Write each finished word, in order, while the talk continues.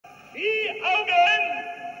Augen!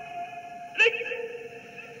 Blick!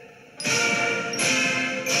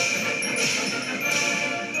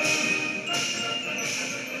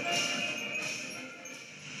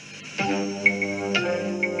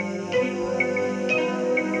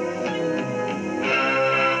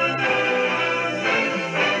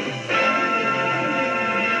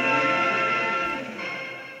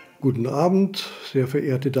 Guten Abend, sehr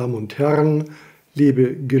verehrte Damen und Herren,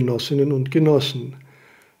 liebe Genossinnen und Genossen.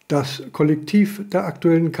 Das Kollektiv der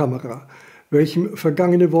Aktuellen Kamera, welchem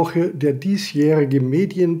vergangene Woche der diesjährige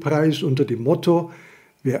Medienpreis unter dem Motto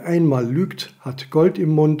 „Wer einmal lügt, hat Gold im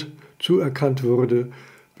Mund" zuerkannt wurde,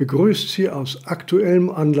 begrüßt Sie aus aktuellem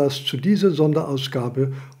Anlass zu dieser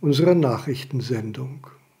Sonderausgabe unserer Nachrichtensendung.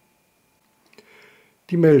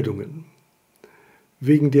 Die Meldungen.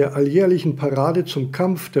 Wegen der alljährlichen Parade zum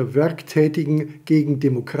Kampf der Werktätigen gegen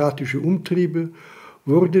demokratische Umtriebe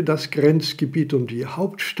wurde das Grenzgebiet um die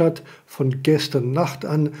Hauptstadt von gestern Nacht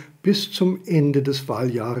an bis zum Ende des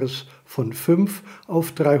Wahljahres von 5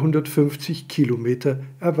 auf 350 Kilometer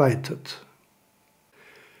erweitert.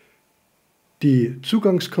 Die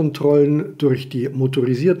Zugangskontrollen durch die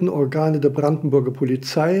motorisierten Organe der Brandenburger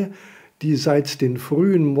Polizei, die seit den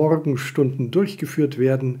frühen Morgenstunden durchgeführt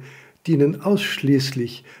werden, dienen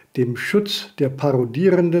ausschließlich dem Schutz der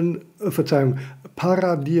paradierenden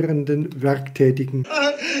Werktätigen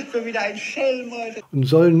und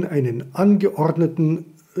sollen einen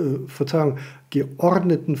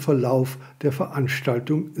geordneten Verlauf der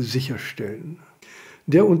Veranstaltung sicherstellen.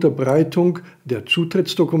 Der Unterbreitung der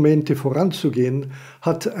Zutrittsdokumente voranzugehen,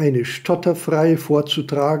 hat eine stotterfrei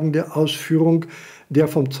vorzutragende Ausführung der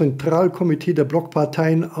vom Zentralkomitee der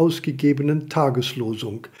Blockparteien ausgegebenen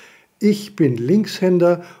Tageslosung „Ich bin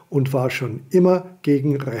Linkshänder und war schon immer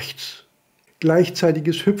gegen rechts",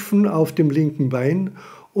 gleichzeitiges Hüpfen auf dem linken Bein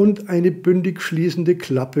und eine bündig schließende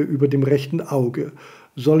Klappe über dem rechten Auge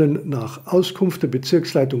sollen nach Auskunft der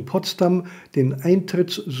Bezirksleitung Potsdam den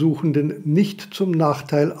Eintrittssuchenden nicht zum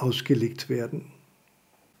Nachteil ausgelegt werden.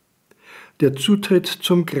 Der Zutritt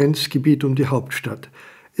zum Grenzgebiet um die Hauptstadt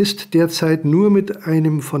ist derzeit nur mit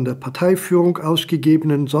einem von der Parteiführung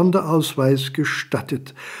ausgegebenen Sonderausweis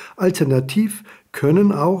gestattet. Alternativ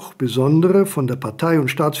können auch besondere von der Partei und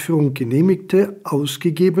Staatsführung genehmigte,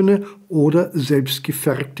 ausgegebene oder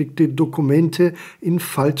selbstgefertigte Dokumente in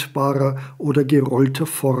faltbarer oder gerollter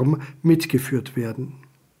Form mitgeführt werden.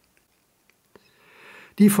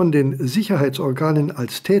 Die von den Sicherheitsorganen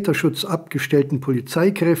als Täterschutz abgestellten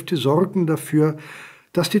Polizeikräfte sorgen dafür,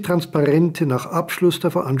 dass die Transparente nach Abschluss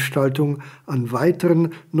der Veranstaltung an weiteren,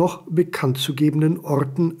 noch bekannt zu gebenden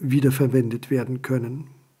Orten wiederverwendet werden können.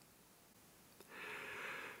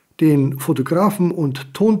 Den Fotografen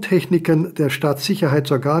und Tontechnikern der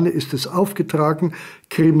Staatssicherheitsorgane ist es aufgetragen,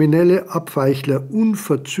 kriminelle Abweichler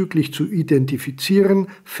unverzüglich zu identifizieren,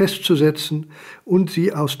 festzusetzen und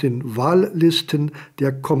sie aus den Wahllisten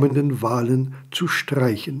der kommenden Wahlen zu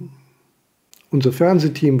streichen. Unser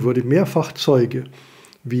Fernsehteam wurde mehrfach Zeuge,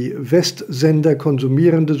 wie Westsender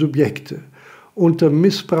konsumierende Subjekte unter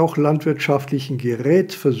Missbrauch landwirtschaftlichen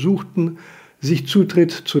Geräts versuchten, sich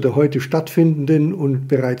Zutritt zu der heute stattfindenden und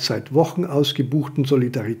bereits seit Wochen ausgebuchten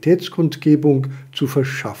Solidaritätskundgebung zu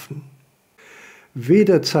verschaffen.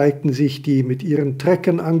 Weder zeigten sich die mit ihren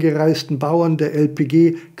Treckern angereisten Bauern der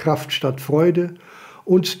LPG Kraftstadt Freude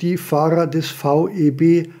und die Fahrer des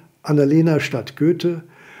VEB Annalena Stadt Goethe,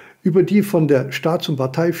 über die von der Staats- und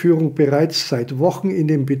Parteiführung bereits seit Wochen in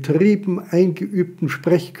den Betrieben eingeübten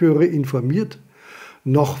Sprechchöre informiert,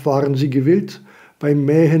 noch waren sie gewillt, beim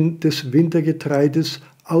Mähen des Wintergetreides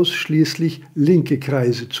ausschließlich linke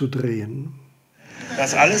Kreise zu drehen.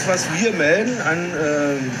 Dass alles, was wir melden an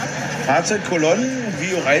Fahrzeugkolonnen,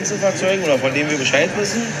 wie auch Einzelfahrzeugen oder von denen wir Bescheid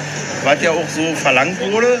wissen, was ja auch so verlangt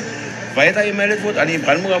wurde, weitergemeldet wird an die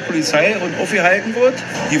Brandenburger Polizei und aufgehalten wird.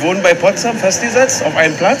 Die wurden bei Potsdam festgesetzt auf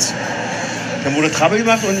einem Platz. Dann wurde Trouble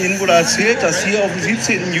gemacht und ihnen wurde erzählt, dass hier auf dem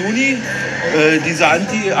 17. Juni diese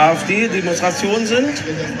Anti-AfD-Demonstrationen sind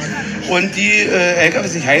und die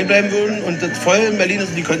LKWs nicht heimbleiben würden und das voll in Berlin ist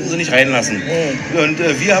und die könnten sie nicht reinlassen. Und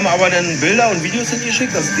wir haben aber dann Bilder und Videos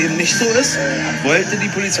hingeschickt, dass es eben nicht so ist. Wollte die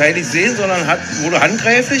Polizei nicht sehen, sondern wurde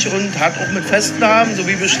handgreiflich und hat auch mit Festnahmen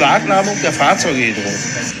sowie Beschlagnahmung der Fahrzeuge gedroht.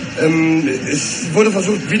 Es wurde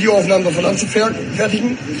versucht, Videoaufnahmen davon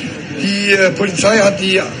anzufertigen. Die Polizei hat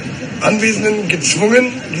die Anwesenden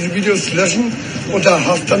gezwungen, diese Videos zu löschen unter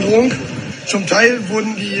Haftandrohung. Zum Teil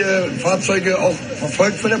wurden die Fahrzeuge auch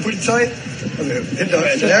verfolgt von der Polizei, also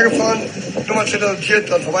hinterhergefahren, Nummernschilder notiert,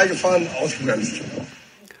 dann vorbeigefahren, ausgebremst.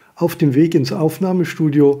 Auf dem Weg ins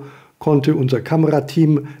Aufnahmestudio konnte unser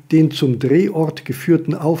Kamerateam den zum Drehort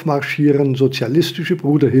geführten Aufmarschieren Sozialistische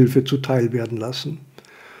Bruderhilfe zuteilwerden lassen.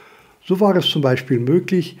 So war es zum Beispiel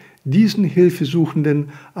möglich, diesen Hilfesuchenden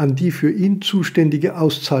an die für ihn zuständige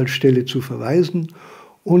Auszahlstelle zu verweisen,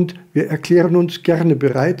 und wir erklären uns gerne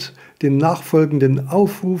bereit, den nachfolgenden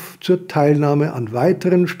Aufruf zur Teilnahme an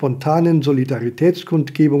weiteren spontanen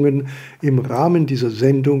Solidaritätskundgebungen im Rahmen dieser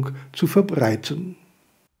Sendung zu verbreiten.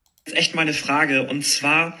 Das ist echt meine Frage, und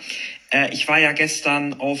zwar, ich war ja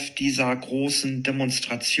gestern auf dieser großen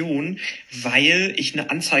Demonstration, weil ich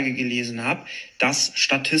eine Anzeige gelesen habe, dass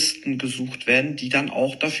Statisten gesucht werden, die dann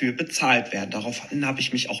auch dafür bezahlt werden. Daraufhin habe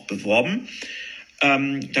ich mich auch beworben.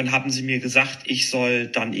 Dann haben sie mir gesagt, ich soll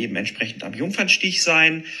dann eben entsprechend am Jungfernstich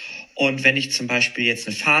sein. Und wenn ich zum Beispiel jetzt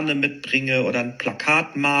eine Fahne mitbringe oder ein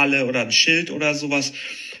Plakat male oder ein Schild oder sowas,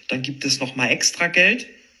 dann gibt es nochmal extra Geld.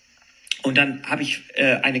 Und dann habe ich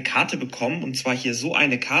eine Karte bekommen, und zwar hier so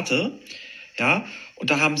eine Karte, ja,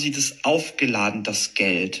 und da haben sie das aufgeladen, das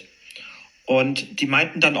Geld. Und die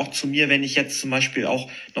meinten dann auch zu mir, wenn ich jetzt zum Beispiel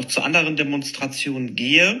auch noch zu anderen Demonstrationen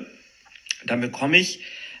gehe, dann bekomme ich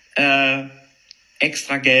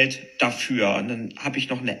extra Geld dafür. Und dann habe ich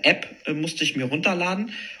noch eine App, musste ich mir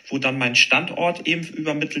runterladen, wo dann mein Standort eben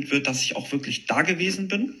übermittelt wird, dass ich auch wirklich da gewesen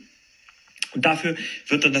bin. Und dafür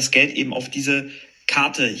wird dann das Geld eben auf diese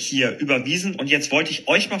Karte hier überwiesen. Und jetzt wollte ich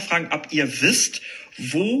euch mal fragen, ob ihr wisst,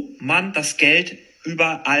 wo man das Geld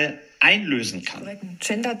überall einlösen kann.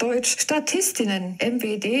 Genderdeutsch, Statistinnen,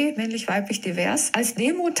 MWD, männlich-weiblich divers, als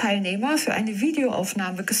Demo-Teilnehmer für eine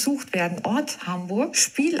Videoaufnahme gesucht werden. Ort Hamburg,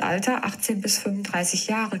 Spielalter 18 bis 35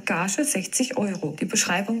 Jahre, Gage 60 €. Die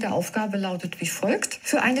Beschreibung der Aufgabe lautet wie folgt.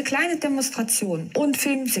 Für eine kleine Demonstration und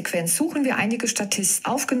Filmsequenz suchen wir einige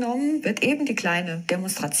Statisten. Aufgenommen wird eben die kleine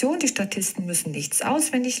Demonstration. Die Statisten müssen nichts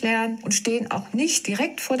auswendig lernen und stehen auch nicht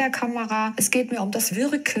direkt vor der Kamera. Es geht mir um das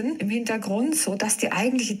Wirken im Hintergrund, sodass die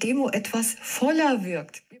eigentliche Demo etwas voller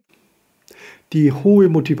wirkt. Die hohe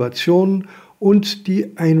Motivation und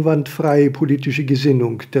die einwandfreie politische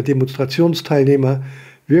Gesinnung der Demonstrationsteilnehmer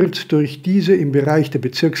wird durch diese im Bereich der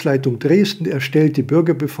Bezirksleitung Dresden erstellte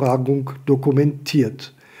Bürgerbefragung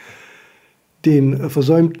dokumentiert. Den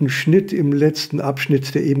versäumten Schnitt im letzten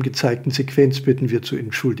Abschnitt der eben gezeigten Sequenz bitten wir zu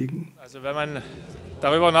entschuldigen. Also wenn man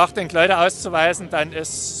darüber nachdenkt, Leute auszuweisen, dann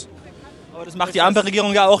ist... Aber das macht die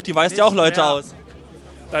Ampelregierung ja auch, die weist ja auch Leute aus.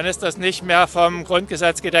 Dann ist das nicht mehr vom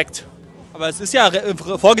Grundgesetz gedeckt. Aber es ist ja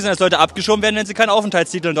vorgesehen, dass Leute abgeschoben werden, wenn sie keinen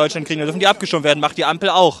Aufenthaltstitel in Deutschland kriegen. Dann dürfen die abgeschoben werden, macht die Ampel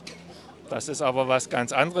auch. Das ist aber was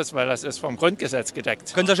ganz anderes, weil das ist vom Grundgesetz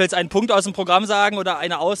gedeckt. Können Sie euch jetzt einen Punkt aus dem Programm sagen oder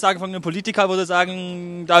eine Aussage von einem Politiker, wo Sie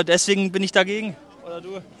sagen, deswegen bin ich dagegen? Oder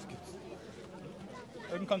du?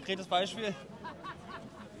 Irgendein konkretes Beispiel?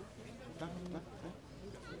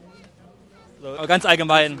 So, ganz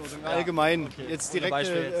allgemein. Allgemein. Okay. Jetzt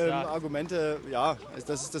direkte ja. Argumente, ja,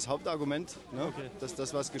 das ist das Hauptargument, ne? Okay. Dass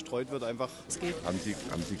das, was gestreut wird, einfach... Haben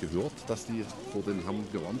Sie gehört, dass die vor den Hamm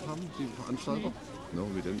gewarnt haben, die Veranstalter? No,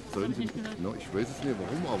 mit dem sollen Sie, no, ich weiß es nicht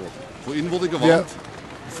warum, aber vor Ihnen wurde gewarnt.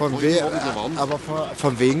 Aber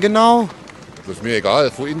von wem genau? Das ist mir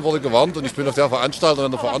egal, vor Ihnen wurde gewarnt und ich bin auf der Veranstalter,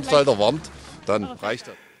 wenn der Veranstalter warnt, dann reicht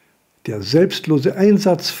das. Der selbstlose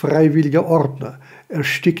Einsatz freiwilliger Ordner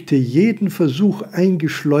erstickte jeden Versuch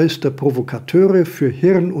eingeschleuster Provokateure für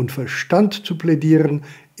Hirn und Verstand zu plädieren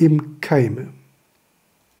im Keime.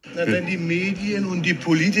 Na, wenn die Medien und die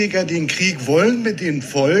Politiker den Krieg wollen mit dem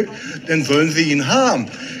Volk, dann sollen sie ihn haben.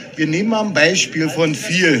 Wir nehmen mal ein Beispiel von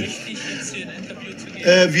vielen.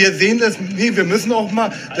 Wir sehen das, wir müssen auch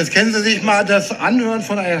mal, das können Sie sich mal das anhören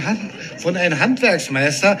von einem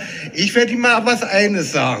Handwerksmeister. Ich werde Ihnen mal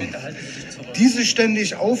eines sagen. Diese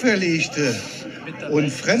ständig auferlegte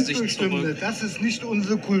und fremdbestimmte, das ist nicht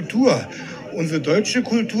unsere Kultur. Unsere deutsche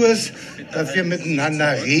Kultur ist, dass wir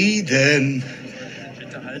miteinander reden.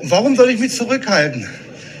 Und warum soll ich mich zurückhalten?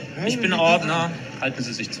 Ich bin Ordner, halten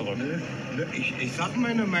Sie sich zurück. Ich sage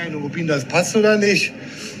meine Meinung, ob Ihnen das passt oder nicht.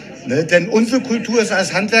 Ne? Denn unsere Kultur ist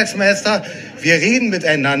als Handwerksmeister, wir reden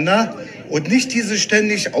miteinander und nicht diese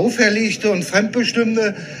ständig auferlegte und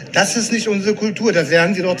fremdbestimmte, das ist nicht unsere Kultur. Das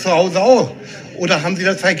lernen Sie doch zu Hause auch. Oder haben Sie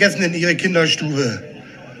das vergessen in Ihrer Kinderstube?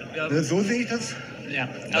 Ja. Ne? So sehe ich das. Ja,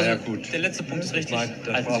 also ja, gut. Der letzte Punkt ist richtig.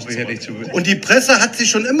 Und die Presse hat sich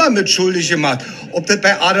schon immer mit schuldig gemacht. Ob das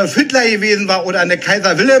bei Adolf Hitler gewesen war oder in der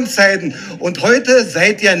Kaiser-Wilhelms-Zeiten. Und heute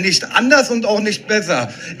seid ihr nicht anders und auch nicht besser.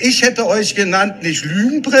 Ich hätte euch genannt, nicht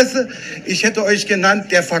Lügenpresse, ich hätte euch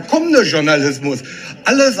genannt, der verkommene Journalismus.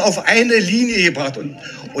 Alles auf eine Linie gebracht.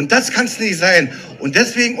 Und das kann es nicht sein. Und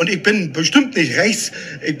deswegen, und ich bin bestimmt nicht rechts,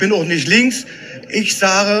 ich bin auch nicht links. Ich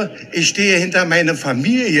sage, ich stehe hinter meine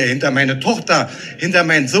Familie, hinter meine Tochter, hinter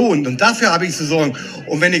meinen Sohn. Und dafür habe ich zu sorgen.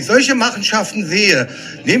 Und wenn ich solche Machenschaften sehe,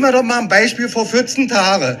 nehmen wir doch mal ein Beispiel vor 14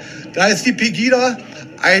 Tagen. Da ist die Pegida,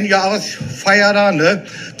 Einjahresfeier da, ne?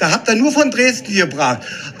 Da habt ihr nur von Dresden gebracht.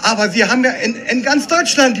 Aber Sie haben ja in ganz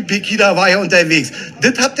Deutschland, die Pegida war ja unterwegs.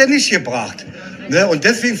 Das habt ihr nicht gebracht. Ne? Und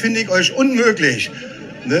deswegen finde ich euch unmöglich.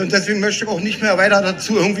 Ne? Und deswegen möchte ich auch nicht mehr weiter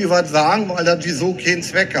dazu irgendwie was sagen, weil das wieso keinen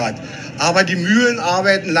Zweck hat. Aber die Mühlen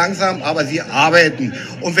arbeiten langsam, aber sie arbeiten.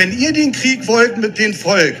 Und wenn ihr den Krieg wollt mit dem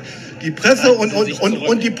Volk, die Presse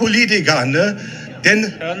und die Politiker, ne,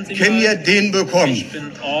 dann können ihr den bekommen. Ich bin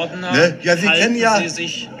Ordner. Ne? Ja, Sie kennen ja,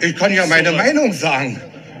 ich kann ja meine Meinung sagen.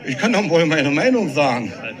 Ich kann doch wohl meine Meinung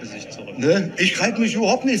sagen. Halten Sie sich zurück. Ne? Ich halte mich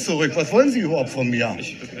überhaupt nicht zurück. Was wollen Sie überhaupt von mir?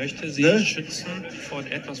 Ich möchte Sie schützen vor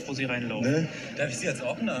etwas, wo Sie reinlaufen. Ne? Darf ich Sie als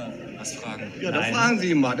Ordner was fragen? Ja, dann fragen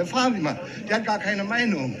Sie ihn mal. Der hat gar keine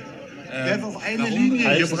Meinung. Der ist auf eine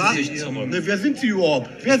Linie gebracht. Ne, wer sind Sie überhaupt?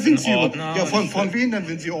 Wer sind Sie überhaupt? Ja, von wem dann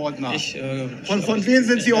sind Sie Ordner? Von wem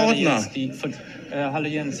sind Sie Ordner? Hallo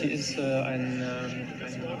Jens, hier ist ein...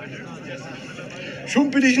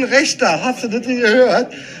 Schon bin ich ein Rechter. Hast du das nicht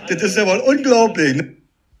gehört? Das ist ja wohl unglaublich. Ne?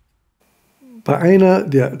 Bei einer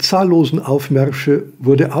der zahllosen Aufmärsche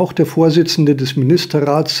wurde auch der Vorsitzende des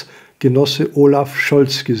Ministerrats, Genosse Olaf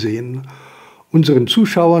Scholz, gesehen. Unseren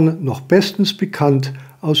Zuschauern noch bestens bekannt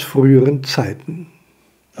aus früheren Zeiten.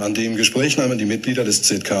 An dem Gespräch nahmen die Mitglieder des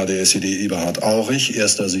ZK der SED Eberhard Aurich,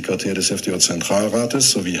 erster Sekretär des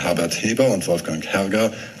FDJ-Zentralrates, sowie Herbert Heber und Wolfgang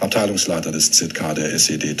Herger, Abteilungsleiter des ZK der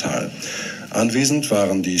SED, teil. Anwesend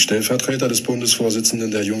waren die Stellvertreter des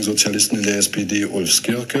Bundesvorsitzenden der Jungsozialisten in der SPD Ulf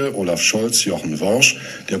Skirke, Olaf Scholz, Jochen Worsch,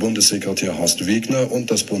 der Bundessekretär Horst Wegner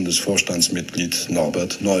und das Bundesvorstandsmitglied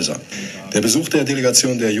Norbert Neuser. Der Besuch der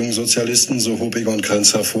Delegation der Jungsozialisten, so hob Egon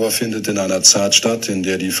Krenz hervor, findet in einer Zeit statt, in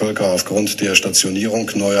der die Völker aufgrund der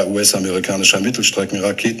Stationierung neuer US-amerikanischer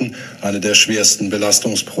Mittelstreckenraketen eine der schwersten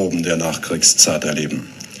Belastungsproben der Nachkriegszeit erleben.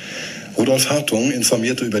 Rudolf Hartung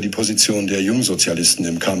informierte über die Position der Jungsozialisten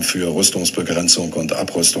im Kampf für Rüstungsbegrenzung und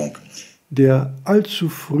Abrüstung. Der allzu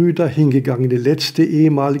früh dahingegangene letzte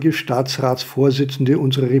ehemalige Staatsratsvorsitzende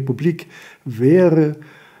unserer Republik wäre,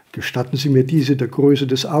 gestatten Sie mir diese der Größe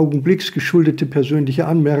des Augenblicks geschuldete persönliche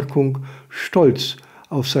Anmerkung, stolz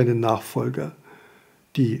auf seinen Nachfolger.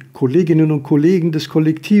 Die Kolleginnen und Kollegen des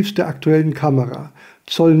Kollektivs der Aktuellen Kamera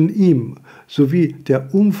zollen ihm sowie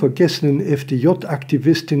der unvergessenen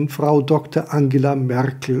FDJ-Aktivistin Frau Dr. Angela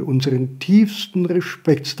Merkel unseren tiefsten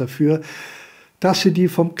Respekt dafür, dass sie die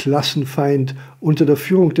vom Klassenfeind unter der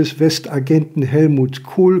Führung des Westagenten Helmut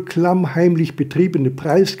Kohl klammheimlich betriebene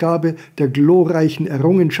Preisgabe der glorreichen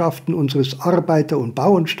Errungenschaften unseres Arbeiter- und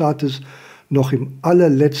Bauernstaates noch im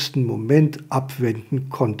allerletzten Moment abwenden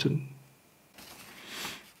konnten.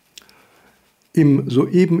 Im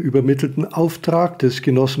soeben übermittelten Auftrag des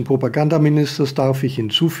Genossen Propagandaministers darf ich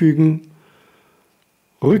hinzufügen: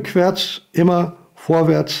 Rückwärts immer,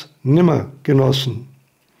 vorwärts nimmer, Genossen.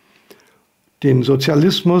 Den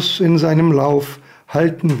Sozialismus in seinem Lauf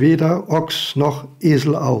halten weder Ochs noch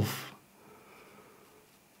Esel auf.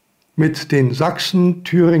 Mit den Sachsen,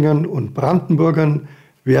 Thüringern und Brandenburgern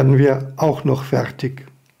werden wir auch noch fertig.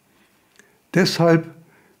 Deshalb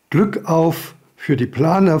Glück auf für die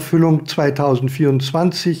Planerfüllung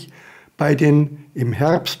 2024 bei den im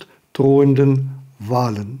Herbst drohenden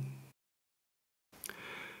Wahlen.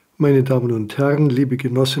 Meine Damen und Herren, liebe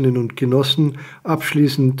Genossinnen und Genossen,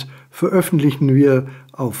 abschließend veröffentlichen wir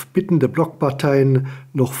auf Bitten der Blockparteien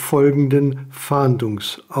noch folgenden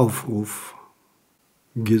Fahndungsaufruf.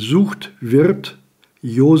 Gesucht wird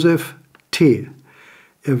Josef T.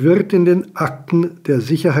 Er wird in den Akten der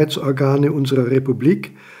Sicherheitsorgane unserer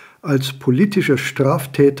Republik als politischer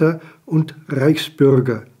Straftäter und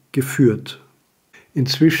Reichsbürger geführt.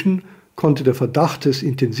 Inzwischen konnte der Verdacht des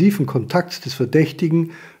intensiven Kontakts des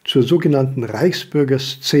Verdächtigen zur sogenannten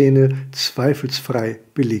Reichsbürgerszene zweifelsfrei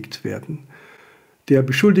belegt werden. Der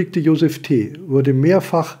beschuldigte Josef T. wurde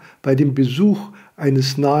mehrfach bei dem Besuch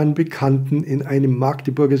eines nahen Bekannten in einem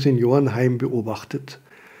Magdeburger Seniorenheim beobachtet.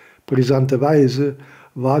 Brisanterweise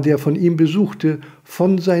war der von ihm Besuchte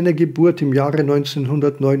von seiner Geburt im Jahre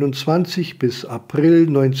 1929 bis April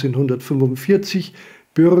 1945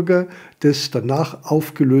 Bürger des danach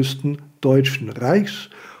aufgelösten Deutschen Reichs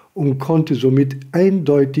und konnte somit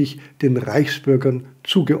eindeutig den Reichsbürgern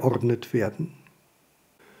zugeordnet werden.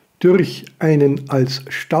 Durch einen als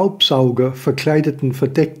Staubsauger verkleideten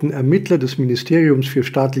verdeckten Ermittler des Ministeriums für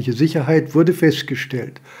staatliche Sicherheit wurde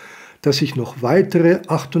festgestellt, dass sich noch weitere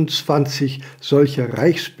 28 solcher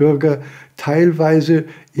Reichsbürger teilweise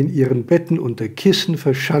in ihren Betten unter Kissen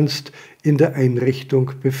verschanzt in der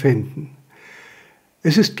Einrichtung befänden.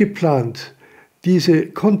 Es ist geplant, diese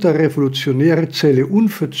konterrevolutionäre Zelle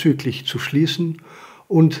unverzüglich zu schließen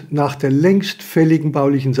und nach der längst fälligen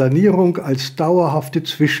baulichen Sanierung als dauerhafte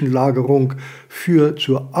Zwischenlagerung für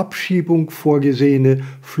zur Abschiebung vorgesehene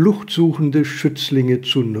fluchtsuchende Schützlinge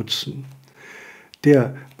zu nutzen.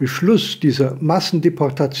 Der Beschluss dieser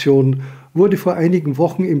Massendeportation wurde vor einigen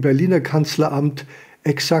Wochen im Berliner Kanzleramt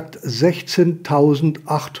exakt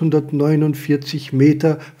 16.849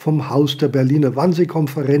 Meter vom Haus der Berliner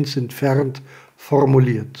Wannsee-Konferenz entfernt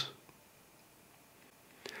formuliert.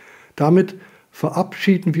 Damit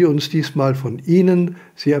verabschieden wir uns diesmal von Ihnen,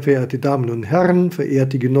 sehr verehrte Damen und Herren,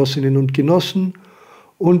 verehrte Genossinnen und Genossen,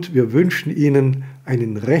 und wir wünschen Ihnen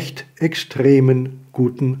einen recht extremen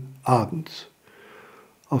guten Abend.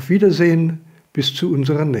 Auf Wiedersehen bis zu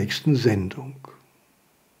unserer nächsten Sendung.